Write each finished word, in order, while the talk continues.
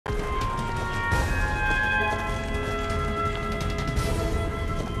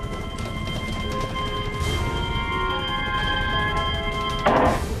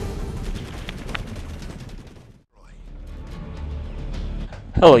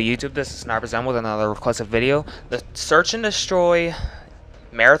Hello YouTube, this is Sniper with another requested video. The Search and Destroy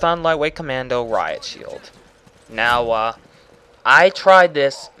Marathon Lightweight Commando Riot Shield. Now, I tried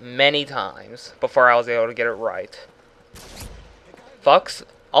this many times before I was able to get it right.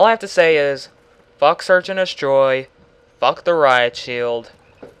 All I have to say is, fuck Search and Destroy, fuck the Riot Shield,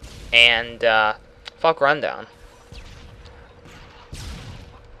 and, fuck Rundown.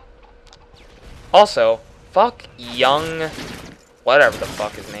 Also, fuck Young... whatever the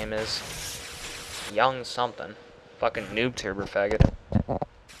fuck his name is. Young something. Fucking noob tuber faggot.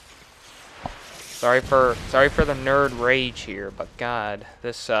 Sorry for the nerd rage here, but god,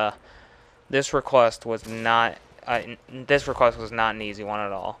 this request was not an easy one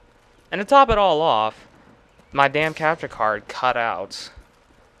at all. And to top it all off, my damn capture card cut out.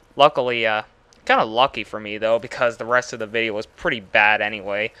 Luckily, kind of lucky for me though, because the rest of the video was pretty bad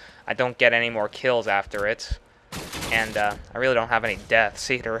anyway. I don't get any more kills after it. And, I really don't have any deaths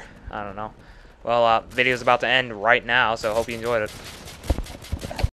either. I don't know. Well, video's about to end right now, so hope you enjoyed it.